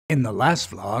In the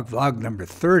last vlog, vlog number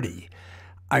 30,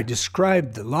 I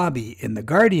described the lobby in the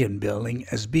Guardian building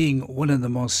as being one of the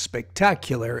most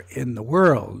spectacular in the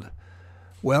world.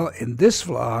 Well, in this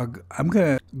vlog, I'm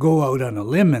going to go out on a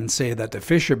limb and say that the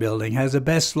Fisher building has the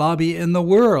best lobby in the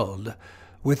world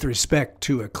with respect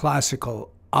to a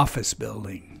classical office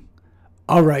building.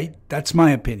 All right, that's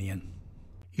my opinion.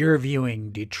 You're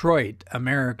viewing Detroit,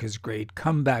 America's Great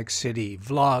Comeback City,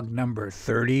 vlog number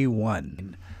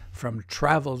 31 from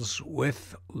Travels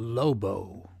with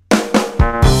Lobo.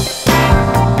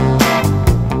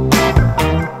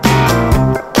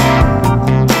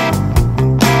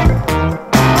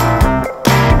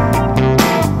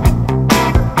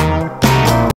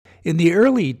 In the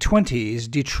early 20s,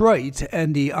 Detroit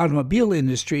and the automobile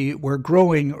industry were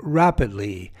growing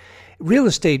rapidly. Real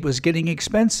estate was getting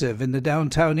expensive in the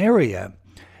downtown area.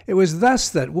 It was thus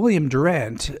that William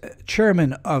Durant,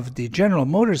 chairman of the General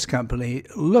Motors Company,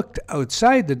 looked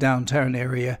outside the downtown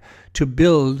area to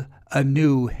build a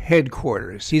new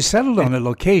headquarters. He settled on a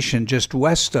location just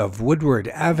west of Woodward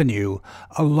Avenue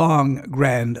along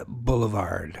Grand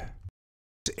Boulevard.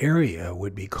 This area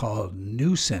would be called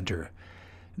New Center,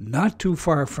 not too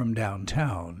far from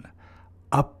downtown,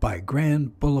 up by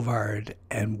Grand Boulevard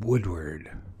and Woodward.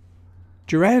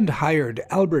 Durand hired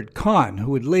Albert Kahn,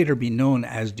 who would later be known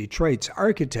as Detroit's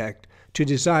architect, to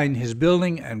design his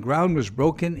building, and ground was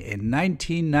broken in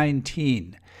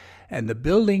 1919, and the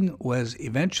building was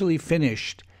eventually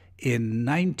finished in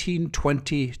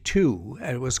 1922,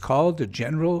 and it was called the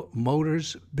General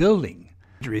Motors Building.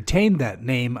 It retained that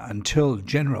name until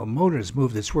General Motors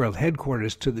moved its world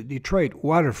headquarters to the Detroit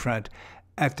waterfront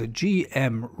at the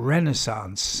GM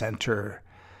Renaissance Center.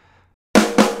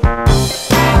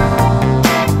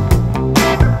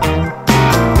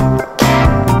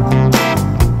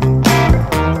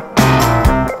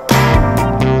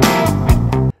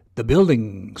 The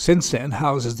building since then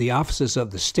houses the offices of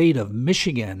the state of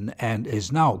Michigan and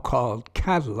is now called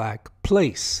Cadillac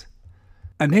Place.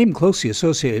 A name closely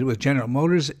associated with General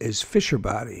Motors is Fisher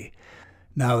Body.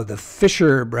 Now, the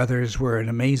Fisher brothers were an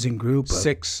amazing group of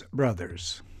 6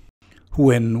 brothers who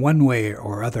in one way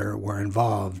or other were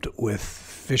involved with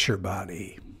Fisher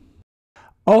Body.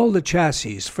 All the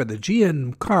chassis for the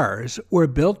GM cars were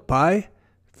built by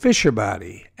Fisher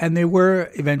Body, and they were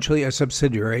eventually a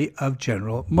subsidiary of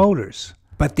General Motors.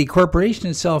 But the corporation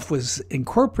itself was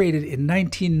incorporated in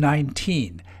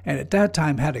 1919, and at that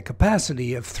time had a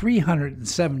capacity of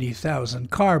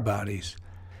 370,000 car bodies.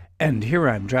 And here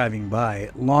I'm driving by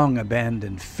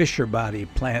long-abandoned Fisher Body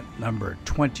plant number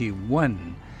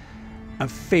 21, a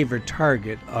favorite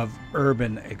target of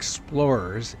urban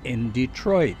explorers in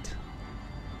Detroit.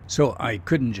 So I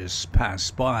couldn't just pass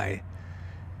by.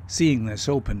 Seeing this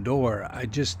open door, I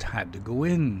just had to go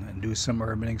in and do some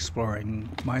urban exploring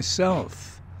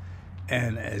myself.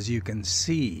 And as you can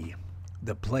see,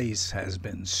 the place has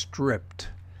been stripped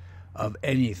of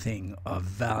anything of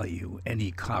value.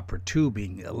 Any copper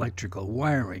tubing, electrical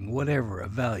wiring, whatever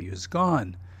of value is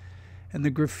gone. And the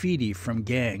graffiti from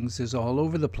gangs is all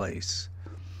over the place.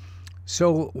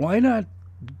 So why not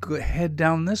head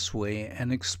down this way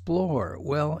and explore?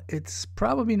 Well, it's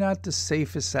probably not the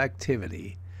safest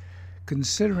activity,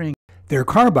 considering their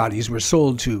car bodies were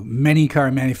sold to many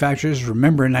car manufacturers.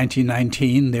 Remember, in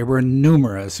 1919, there were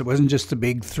numerous. It wasn't just the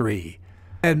big 3.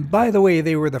 And by the way,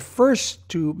 they were the first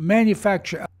to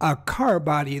manufacture a car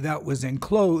body that was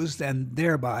enclosed and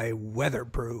thereby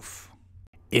weatherproof.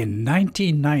 In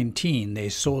 1919, they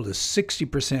sold a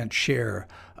 60% share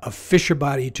of Fisher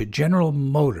Body to General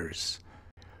Motors.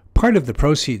 Part of the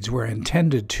proceeds were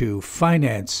intended to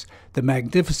finance the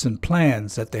magnificent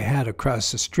plans that they had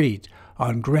across the street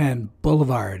on Grand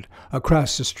Boulevard,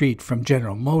 across the street from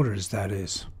General Motors, that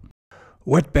is.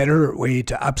 What better way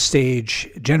to upstage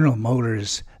General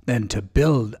Motors than to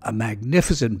build a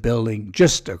magnificent building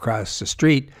just across the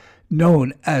street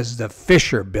known as the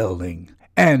Fisher Building?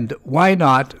 And why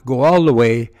not go all the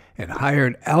way and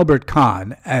hire Albert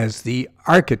Kahn as the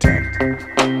architect?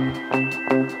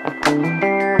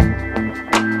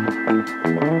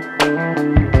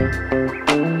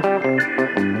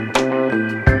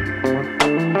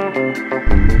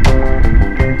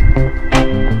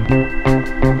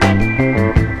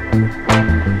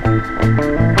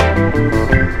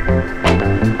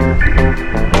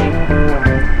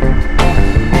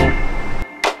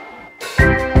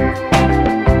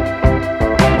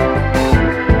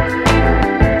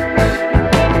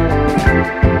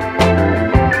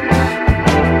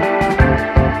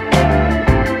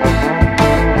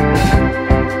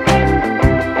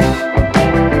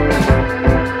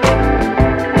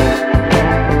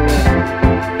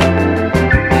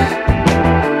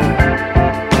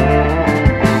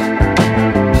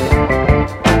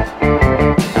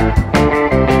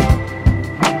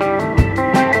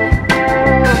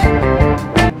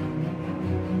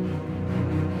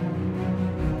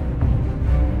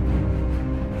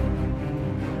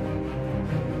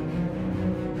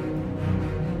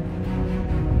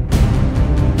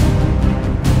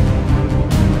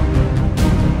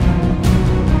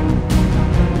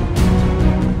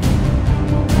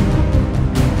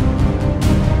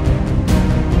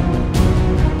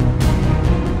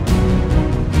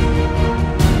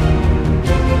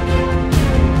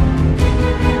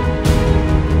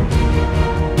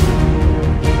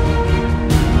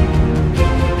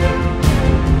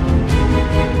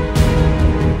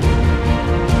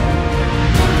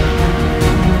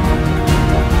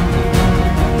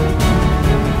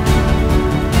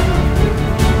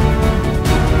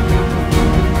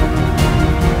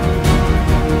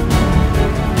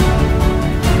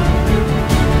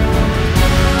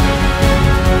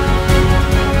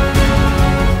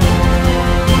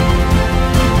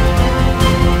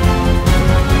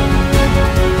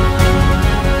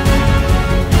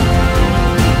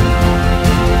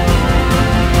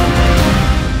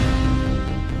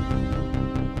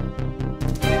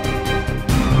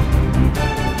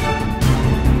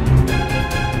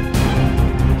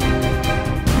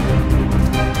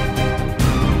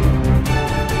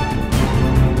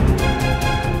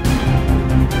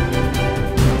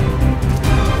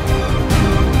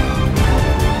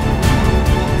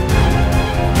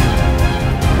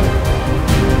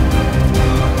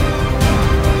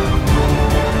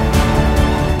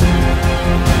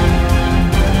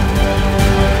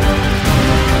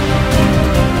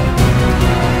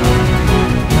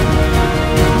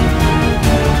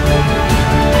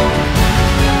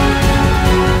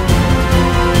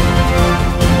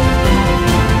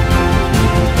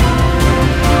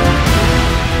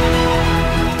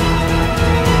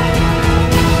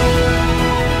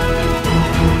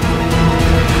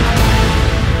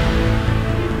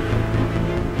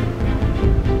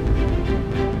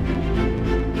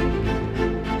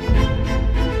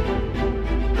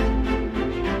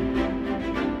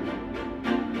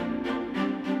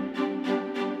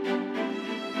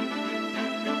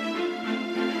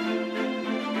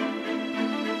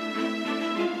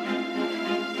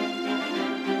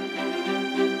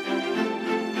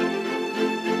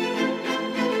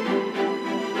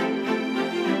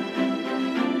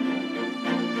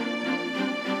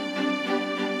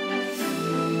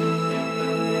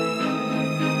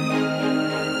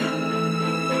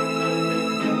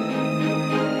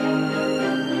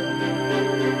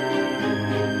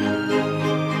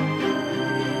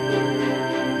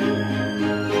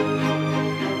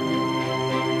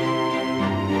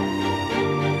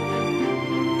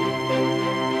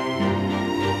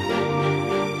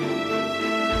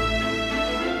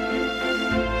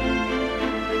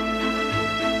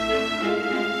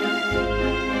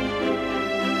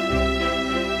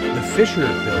 Fisher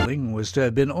Building was to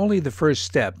have been only the first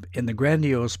step in the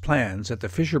grandiose plans that the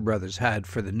Fisher brothers had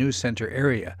for the new center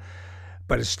area,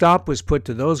 but a stop was put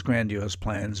to those grandiose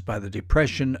plans by the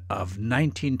Depression of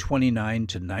 1929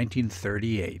 to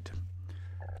 1938.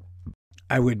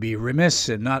 I would be remiss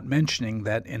in not mentioning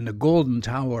that in the Golden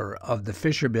Tower of the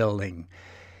Fisher Building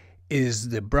is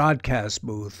the broadcast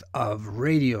booth of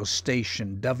radio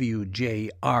station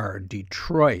WJR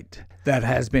Detroit that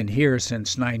has been here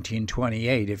since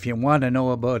 1928. If you want to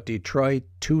know about Detroit,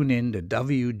 tune in to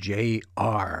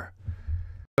WJR.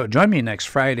 So join me next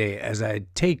Friday as I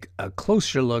take a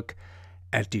closer look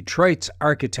at Detroit's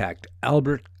architect,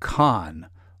 Albert Kahn.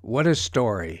 What a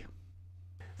story.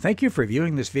 Thank you for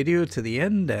viewing this video to the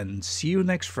end, and see you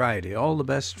next Friday. All the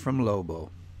best from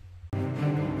Lobo.